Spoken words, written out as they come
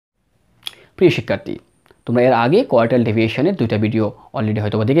প্রিয় শিক্ষার্থী, তোমরা এর আগে কোয়ার্টাইল ডেভিয়েশনের দুইটা ভিডিও অলরেডি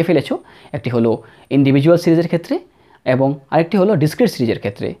হয়তো দেখে ফেলেছো। একটি হলো ইন্ডিভিজুয়াল সিরিজের ক্ষেত্রে এবং আরেকটি হলো ডিসক্রিট সিরিজের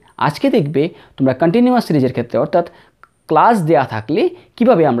ক্ষেত্রে। আজকে দেখবে তোমরা কন্টিনিউয়াস সিরিজের ক্ষেত্রে, অর্থাৎ ক্লাস দেয়া থাকলে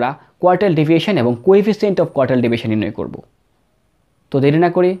কিভাবে আমরা কোয়ার্টাইল ডেভিয়েশন এবং কোএফিসিয়েন্ট অফ কোয়ার্টাইল ডেভিয়েশন নির্ণয় করব। তো দেরি না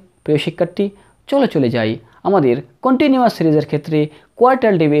করে প্রিয় শিক্ষার্থী, চলে যাই আমাদের কন্টিনিউয়াস সিরিজের ক্ষেত্রে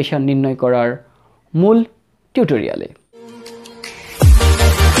কোয়ার্টাইল ডেভিয়েশন নির্ণয় করার মূল টিউটোরিয়ালে।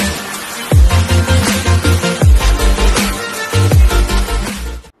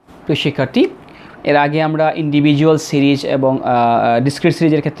 প্রিয় শিক্ষার্থী, এর আগে আমরা ইন্ডিভিজুয়াল সিরিজ এবং ডিসক্রিট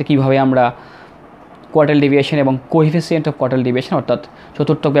সিরিজের ক্ষেত্রে কীভাবে আমরা কোয়ার্টাইল ডেভিয়েশন এবং কোএফিসিয়েন্ট অফ কোয়ার্টাইল ডেভিয়েশন অর্থাৎ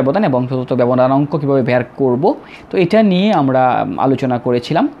চতুর্থক ব্যবধান এবং চতুর্থক ব্যবধানাঙ্ক কীভাবে বের করব, তো এটা নিয়ে আমরা আলোচনা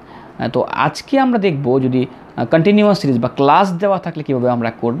করেছিলাম। তো আজকে আমরা দেখব যদি কন্টিনিউয়াস সিরিজ বা ক্লাস দেওয়া থাকলে কীভাবে আমরা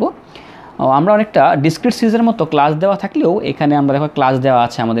করব। আমরা অনেকটা ডিসক্রিট সিরিজের মতো ক্লাস দেওয়া থাকলেও এখানে আমরা দেখো ক্লাস দেওয়া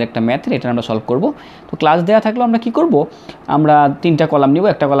আছে আমাদের একটা ম্যাথের, এটা আমরা সলভ করব। তো ক্লাস দেওয়া থাকলেও আমরা কি করব, আমরা তিনটা কলাম নিব।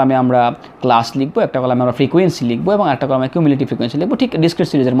 একটা কলামে আমরা ক্লাস লিখব, একটা কলামে আমরা ফ্রিকোয়েন্সি লিখব এবং একটা কলামে কিউমুলেটিভ ফ্রিকোয়েন্সি লিখব, ঠিক ডিসক্রিট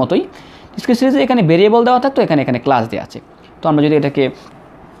সিরিজের মতোই। ডিসক্রিট সিরিজে এখানে ভেরিয়েবল দেওয়া থাকতো, এখানে ক্লাস দেওয়া আছে। তো আমরা যদি এটাকে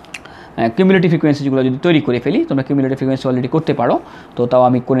কিউমুলেটিভ ফ্রিকোয়েন্সিগুলো যদি তৈরি করে ফেলি, তোমরা কিউমুলেটিভ ফ্রিকোয়েন্সি অলরেডি করতে পারো, তো তাও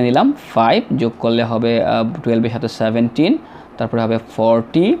আমি করে নিলাম। 5 যোগ করলে হবে 12 এর সাথে 17, তারপরে হবে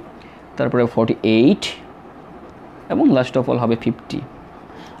 40, তারপরে 48 এবং লাস্ট অফ অল হবে 50।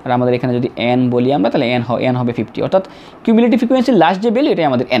 আর আমাদের এখানে যদি n বলি আমরা, তাহলে n হবে 50, অর্থাৎ কিউমুলেটিভ ফ্রিকোয়েন্সির লাস্ট যে ভ্যালু এটাই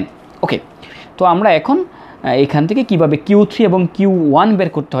আমাদের n। ওকে, তো আমরা এখন এখান থেকে কিভাবে Q3 এবং Q1 বের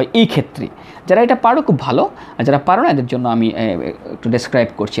করতে হয় এই ক্ষেত্রে, যারা এটা পারো খুব ভালো, আর যারা পারো না এদের জন্য আমি একটু ডেসক্রাইব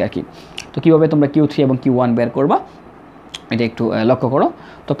করছি আর কি। তো কীভাবে তোমরা Q3 এবং Q1 বের করবা এটা একটু লক্ষ্য করো।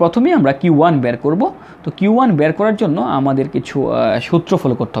 তো প্রথমেই আমরা Q1 বের করব। তো Q1 বের করার জন্য আমাদের কিছু সূত্র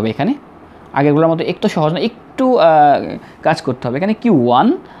ফলো করতে হবে। এখানে আগেরগুলোর মতো একটু সহজ না, একটু কাজ করতে হবে। এখানে Q1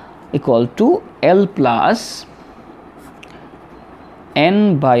 equal to L plus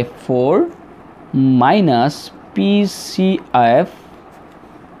n/4 minus PCF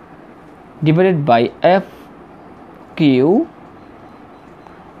divided by FQ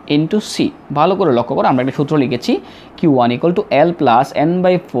into C. ভালো করে লক্ষ্য করো, আমরা একটা সূত্র লিখেছি Q1 equal to L plus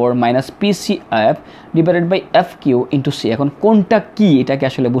n/4 minus PCF divided by FQ into C. এখন কোনটা কি এটাকে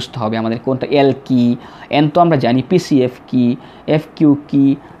আসলে বুঝতে হবে আমাদের, কোনটা L কি, n তো আমরা জানি, PCF কি, FQ কি,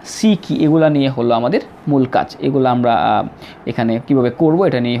 সি কি, এগুলো নিয়ে হলো আমাদের মূল কাজ। এগুলো আমরা এখানে কিভাবে করব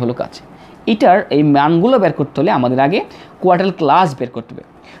এটা নিয়ে হলো কাজ। এটার এই মানগুলো বের করতে হলে আমাদের আগে কোয়ার্টাইল ক্লাস বের করতে হবে।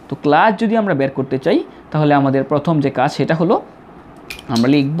 তো ক্লাস যদি আমরা বের করতে চাই তাহলে আমাদের প্রথম যে কাজ সেটা হলো আমরা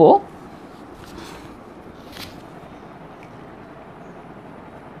লিখব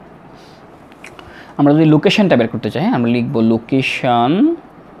আমরা যদি লোকেশনটা বের করতে চাই, আমরা লিখব location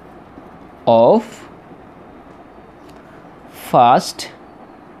of first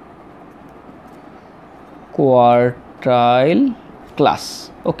quartile class.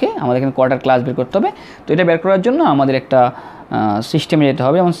 ওকে, আমাদের এখানে কোয়ার্টাইল ক্লাস বের করতে হবে। তো এটা বের করার জন্য আমাদের একটা সিস্টেমে যেতে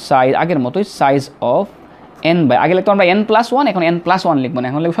হবে, যেমন সাইজ আগের মতোই সাইজ অফ n বাই, আগে লিখতো আমরা n+1, এখন n+1 লিখবো না,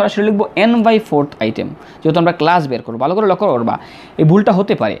 এখন সরাসরি লিখবো n/4 আইটেম, যেহেতু আমরা ক্লাস বের করবো। ভালো করে লক্ষ্য করবা, এই ভুলটা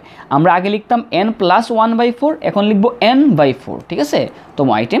হতে পারে। আমরা আগে লিখতাম n+1/4, এখন লিখবো n/4, ঠিক আছে, তো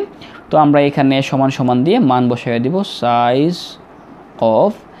আইটেম। তো আমরা এখানে সমান সমান দিয়ে মান বসাই দিব। সাইজ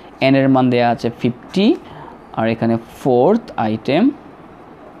অফ n এর মান দেওয়া আছে 50, আর এখানে 4th আইটেম।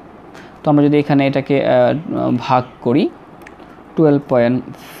 তো আমরা যদি এখানে এটাকে ভাগ করি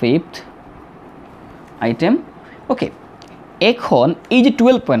 12.5 আইটেম। ওকে, এখন এই যে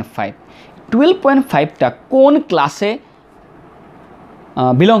 12.5টা কোন ক্লাসে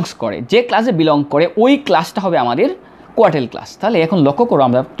বিলংস করে, যে ক্লাসে বিলং করে ওই ক্লাসটা হবে আমাদের কোয়ার্টাইল ক্লাস। তাহলে এখন লক্ষ্য করো,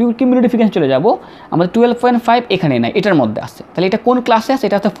 আমরা কিউমুলেটিভ ফ্রিকোয়েন্সি চলে যাব, আমাদের 12.5 এখানে নাই, এটার মধ্যে আছে। তাহলে এটা কোন ক্লাসে আছে,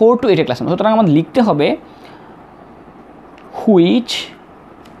 এটা হচ্ছে 4 to 8 ক্লাসে। সুতরাং আমাদের লিখতে হবে হুইচ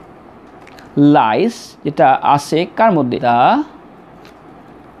লাইস, যেটা আছে কার মধ্যে,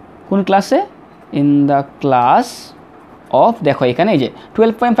 কোন ক্লাসে, ইন দ্য ক্লাস অফ, দেখো এখানে এই যে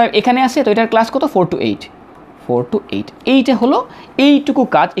 12.5 এখানে আছে, তো এটার ক্লাস কত, 4 to 8। এইটা হলো এইটুকু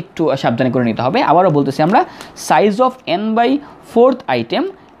কাজ, একটু সাবধানে করে নিতে হবে। আবারও বলতেছি, আমরা সাইজ অফ n/4 আইটেম,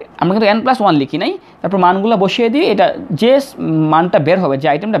 আমরা কিন্তু n+1 লিখি নাই, তারপর মানগুলো বসিয়ে দিয়ে এটা যে মানটা বের হবে, যে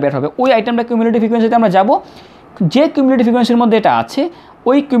আইটেমটা বের হবে, ওই আইটেমটা কিউমুলেটিভ ফ্রিকোয়েন্সিতে আমরা যাব। যে কিউমুলেটিভ ফ্রিকোয়েন্সির মধ্যে এটা আছে,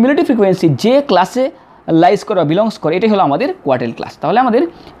 ওই কিউমুলেটিভ ফ্রিকোয়েন্সি যে ক্লাসে লাইজ করে বিলংস করে, এটাই হলো আমাদের কোয়ার্টাইল ক্লাস। তাহলে আমাদের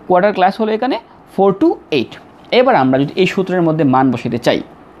কোয়ার্টাইল ক্লাস হলো এখানে 4 to 8। এবার আমরা যদি এই সূত্রের মধ্যে মান বসাতে চাই,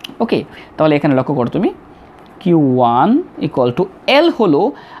 ওকে, তাহলে এখানে লক্ষ্য করো তুমি, Q1 ইকুয়াল টু L হলো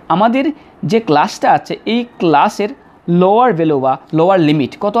আমাদের যে ক্লাসটা আছে, এই ক্লাসের লোয়ার ভ্যালু বা লোয়ার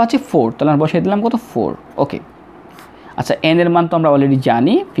লিমিট কত আছে, 4। তাহলে আমরা বসিয়ে দিলাম কত, 4। ওকে, আচ্ছা এন এর মান তো আমরা অলরেডি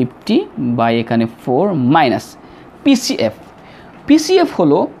জানি 50 বাই এখানে 4 মাইনাস পিসিএফ। পিসিএফ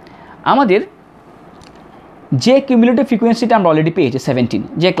হলো আমাদের যে কিউমুলেটিভ ফ্রিকোয়েন্সিটা আমরা অলরেডি পেয়েছি 17,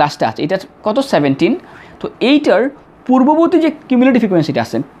 যে ক্লাসটা আছে এটা কত 17। তো এইটার পূর্ববর্তী যে কিউমুলেটিভ ফ্রিকোয়েন্সিটা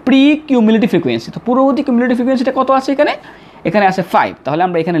আছে প্রি কিউমুলেটিভ ফ্রিকোয়েন্সি, তো পূর্ববর্তী কিউমুলেটিভ ফ্রিকোয়েন্সিটা কত আছে এখানে আছে 5। তাহলে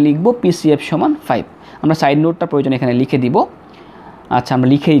আমরা এখানে লিখব পিসিএফ সমান 5। আমরা সাইড নোটটা প্রয়োজন এখানে লিখে দিব। আচ্ছা আমরা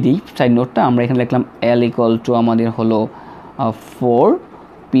লিখেই দিই সাইড নোটটা। আমরা এখানে লিখলাম এল ইকুয়াল টু আমাদের হলো 4,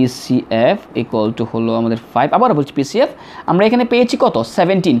 পিসিএফ ইকুয়াল টু হলো আমাদের 5। আবার বলছি পিসিএফ আমরা এখানে পেয়েছি কত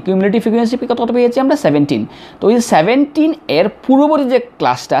 17, কিউমুলেটিভ ফ্রিকোয়েন্সি কত পেয়েছি আমরা 17। তো ওই 17 এর পূর্ববর্তী যে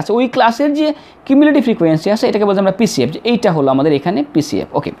ক্লাসটা আছে ওই ক্লাসের যে কিউমুলেটিভ ফ্রিকোয়েন্সি আছে এটাকে বলছি আমরা পিসিএফ, যে এইটা হলো আমাদের এখানে পিসিএফ।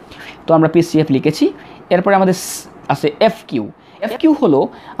 ওকে, তো আমরা পিসিএফ লিখেছি। এরপরে আমাদের আছে এফ কিউ। এফ কিউ হলো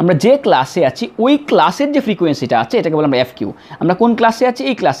আমরা যে ক্লাসে আছি ওই ক্লাসের যে ফ্রিকোয়েন্সিটা আছে এটাকে বলে আমরা এফ কিউ। আমরা কোন ক্লাসে আছি,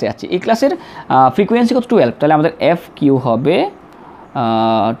 এই ক্লাসে আছি, এই ক্লাসের ফ্রিকোয়েন্সি কত 12। তাহলে আমাদের এফ কিউ হবে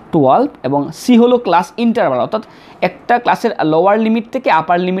 12 এবং সি হলো ক্লাস ইন্টারভাল, অর্থাৎ একটা ক্লাসের লোয়ার লিমিট থেকে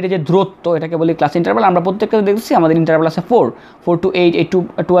আপার লিমিটে যে দূরত্ব এটাকে বলি ক্লাস ইন্টারভাল। আমরা প্রত্যেকটা দেখছি আমাদের ইন্টারভাল আছে 4 to 8, 8 to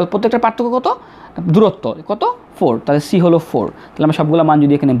 12, প্রত্যেকটার পার্থক্য কত, দূরত্ব কত 4। তাহলে সি হলো 4। তাহলে আমরা সবগুলো মান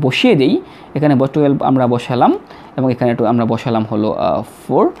যদি এখানে বসিয়ে দিই, এখানে 12 আমরা বসালাম এবং এখানে আমরা বসালাম হলো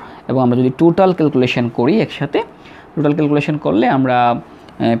 4। এবং আমরা যদি টোটাল ক্যালকুলেশন করি একসাথে, টোটাল ক্যালকুলেশন করলে আমরা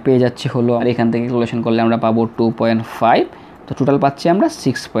পেয়ে যাচ্ছি হলো, আর এখান থেকে ক্যালকুলেশন করলে আমরা পাবো 2.5। তো টোটাল পাচ্ছি আমরা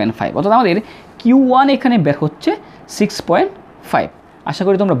 6.5, অর্থাৎ আমাদের Q1 এখানে বের হচ্ছে 6.5। আশা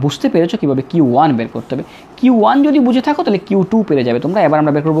করি তোমরা বুঝতে পেরেছো কীভাবে Q1 বের করতে হবে। Q1 যদি বুঝে থাকো তাহলে Q2 পেরে যাবে তোমরা। এবার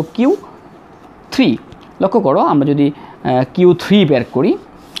আমরা বের করবো Q3। লক্ষ্য করো আমরা যদি Q3 বের করি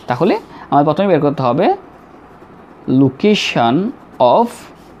তাহলে আমাদের প্রথমে বের করতে হবে location of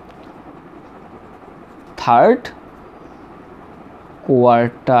third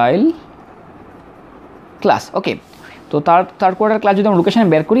quartile class. ওকে, তো থার্ড কোয়ার্টার ক্লাস যদি আমরা লোকেশনে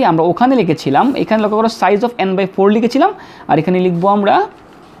বের করি, আমরা ওখানে লিখেছিলাম, এখানে লক্ষ্য করো সাইজ অফ n/4 লিখেছিলাম, আর এখানে লিখবো আমরা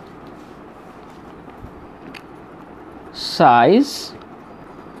সাইজ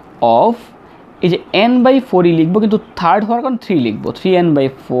অফ, এই যে n/4ই লিখবো কিন্তু থার্ড হওয়ার কারণ 3 লিখবো,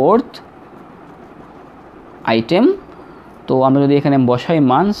 3n/4 আইটেম। তো আমরা যদি এখানে বসাই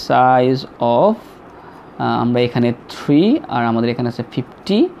মান সাইজ অফ, আমরা এখানে 3 আর আমাদের এখানে আছে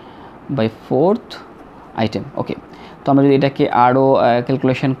 50/4 আইটেম। ওকে, তো আমরা যদি এটাকে আরও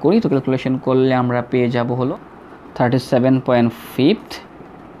ক্যালকুলেশন করি, তো ক্যালকুলেশন করলে আমরা পেয়ে যাব হলো 37.5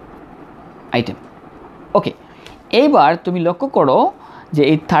 আইটেম। ওকে, এইবার তুমি লক্ষ্য করো যে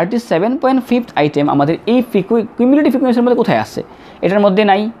এই 37.5 আইটেম আমাদের এই কিউমুলেটিভ ফ্রিকোয়েন্সির মধ্যে কোথায় আছে, এটার মধ্যে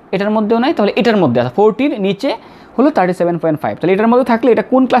নাই, এটার মধ্যেও নাই, তাহলে এটার মধ্যে আছে 40-র নিচে হলো 37.5। তাহলে এটার মধ্যে থাকলে এটা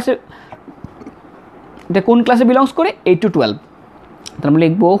কোন ক্লাসে বিলংস করে, 8 to 12। তাহলে আমরা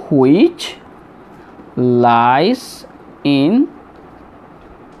লিখবো which lies in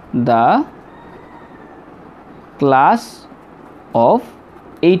the class of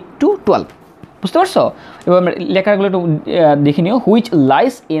 8 to 12। বুঝতে পারছো? এবার আমরা লেখাগুলো একটু দেখে নিও। হুইচ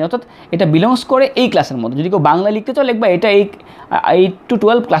লাইস ইন, অর্থাৎ এটা বিলংস করে এই ক্লাসের মধ্যে। যদি কেউ বাংলা লিখতে চাও লিখবা এটা এই 8 to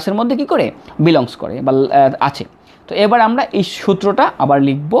 12 ক্লাসের মধ্যে কী করে বিলংস করে বা আছে। তো এবার আমরা এই সূত্রটা আবার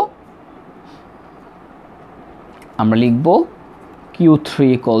লিখব। আমরা লিখব Q3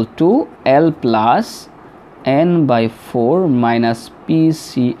 equal to L plus n/4 minus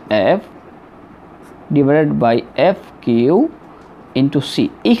PCF divided by FQ into C।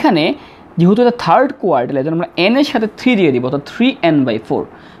 এইখানে যেহেতু এটা থার্ড কোয়ার্টাইল, এই জন্য আমরা n এর সাথে 3 দিয়ে দিব, অর্থাৎ 3n/4।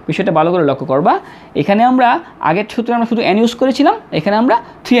 বিষয়টা ভালো করে লক্ষ্য করবা। এখানে আমরা আগের সূত্রে আমরা শুধু n ইউজ করেছিলাম, এখানে আমরা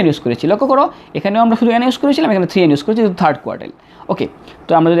 3n ইউজ করেছি। লক্ষ্য করো এখানেও আমরা শুধু n ইউজ করেছিলাম, এখানে 3n ইউজ করেছি, যেহেতু থার্ড কোয়ার্টাইল। ওকে,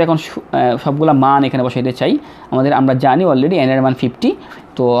 তো আমরা যদি এখন সবগুলা মান এখানে বসাইতে চাই, আমরা জানি অলরেডি n এর মান 50।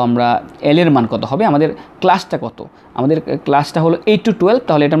 তো আমরা l এর মান কত হবে, আমাদের ক্লাসটা কত, আমাদের ক্লাসটা হলো 8 to 12।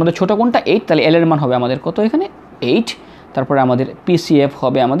 তাহলে এটার মধ্যে ছোটো কোনটা 8, তাহলে l এর মান হবে আমাদের কত এখানে 8। তারপরে আমাদের PCF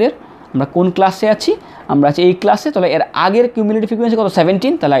হবে আমাদের, আমরা কোন ক্লাসে আছি, আমরা আছি এই ক্লাসে। তাহলে এর আগের কিউমুলেটিভ ফ্রিকোয়েন্সি কত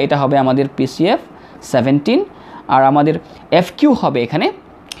 17, তাহলে এটা হবে আমাদের PCF 17। আর আমাদের FQ হবে এখানে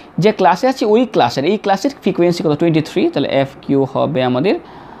যে ক্লাসে আছি ওই ক্লাসের, এই ক্লাসের ফ্রিকোয়েন্সি কত 23, তাহলে FQ হবে আমাদের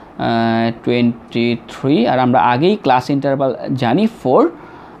 23। আর আমরা আগেই ক্লাস ইন্টারভাল জানি 4,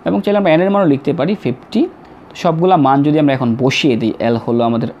 এবং চাইলে আমরা n এর মানও লিখতে পারি 50। সবগুলা মান যদি আমরা এখন বসিয়ে দিই, L হলো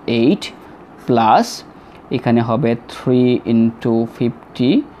আমাদের 8 প্লাস এখানে হবে 3 into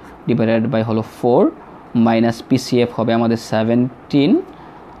 50 ডিভাইডেড বাই হলো 4 মাইনাস PCF হবে আমাদের 17,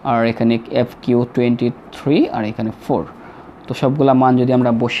 আর এখানে FQ 23 আর এখানে 4। তো সবগুলা মান যদি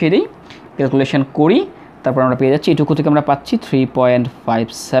আমরা বসিয়ে দিই, ক্যালকুলেশন করি, তারপর আমরা পেয়ে যাচ্ছি এটুকু থেকে আমরা পাচ্ছি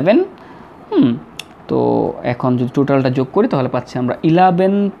 3.57। তো এখন যদি টোটালটা যোগ করি তাহলে পাচ্ছি আমরা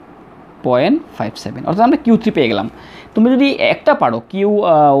 11.57, অর্থাৎ আমরা Q3 পেয়ে গেলাম। তুমি যদি একটা পারো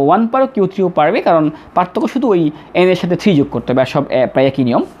Q1 পারো, Q3ও পারবে, কারণ পার্থক্য শুধু ওই n এর সাথে 3 যোগ করতে হবে, আর সব প্রায় একই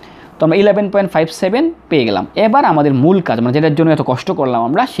নিয়ম। তো আমরা 11.57 পেয়ে গেলাম। এবার আমাদের মূল কাজ, মানে যেটার জন্য এত কষ্ট করলাম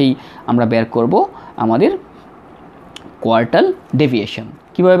আমরা বের করব আমাদের কোয়ার্টাল ডেভিয়েশন।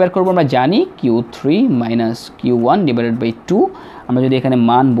 কীভাবে বের করবো আমরা জানি, Q3 minus Q1 divided by 2। আমরা যদি এখানে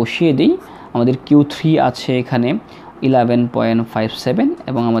মান বসিয়ে দিই, আমাদের Q3 আছে এখানে 11.57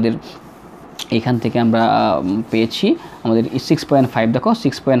 এবং আমাদের এখান থেকে আমরা পেয়েছি আমাদের 6.5, দেখো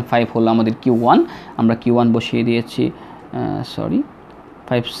 6.5 হলো আমাদের Q1। আমরা Q1 বসিয়ে দিয়েছি,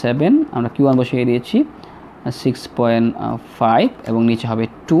 57, আমরা Q1 বসিয়ে দিয়েছি 6.5 এবং নিচে হবে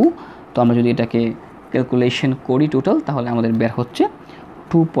 2। তো আমরা যদি এটাকে ক্যালকুলেশন করি টোটাল, তাহলে আমাদের বের হচ্ছে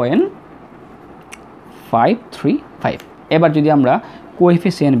 2.535। এবার যদি আমরা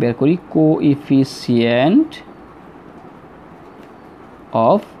কোএফিসিয়েন্ট বের করি, কোএফিসিয়েন্ট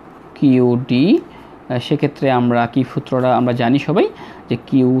অফ QD, সেক্ষেত্রে আমরা কি সূত্রটা আমরা জানি সবাই, যে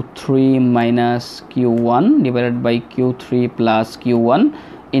Q3 minus Q1 divided by Q3 plus Q1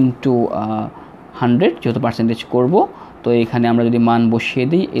 into 100, যেহেতু পার্সেন্টেজ করব। তো এখানে আমরা যদি মান বসিয়ে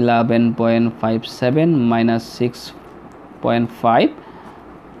দিই 11.57 মাইনাস 6.5,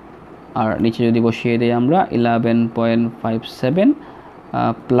 আর নিচে যদি বসিয়ে দিই আমরা 11.57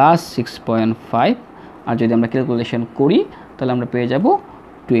 প্লাস 6.5, আর যদি আমরা ক্যালকুলেশন করি তাহলে আমরা পেয়ে যাব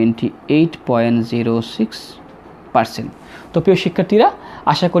 28.06%। তো প্রিয় শিক্ষার্থীরা,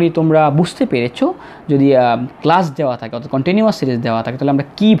 আশা করি তোমরা বুঝতে পেরেছো। যদি ক্লাস দেওয়া থাকে, অর্থাৎ কন্টিনিউয়াস সিরিজ দেওয়া থাকে, তাহলে আমরা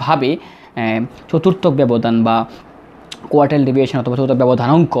কীভাবে চতুর্থক ব্যবধান বা কোয়ার্টাইল ডেভিয়েশন অথবা চতুর্থ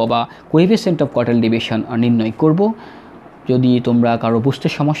ব্যবধানাঙ্ক বা কোএফিসিয়েন্ট অফ কোয়ার্টাইল ডেভিয়েশন নির্ণয় করব। যদি তোমরা কারো বুঝতে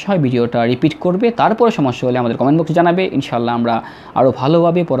সমস্যা হয়, ভিডিওটা রিপিট করবে, তারপরে সমস্যা হলে আমাদের কমেন্ট বক্সে জানাবে। ইনশাআল্লাহ আমরা আরও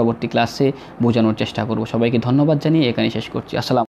ভালোভাবে পরবর্তী ক্লাসে বোঝানোর চেষ্টা করব। সবাইকে ধন্যবাদ জানিয়ে এখানে শেষ করছি। আসসালাম।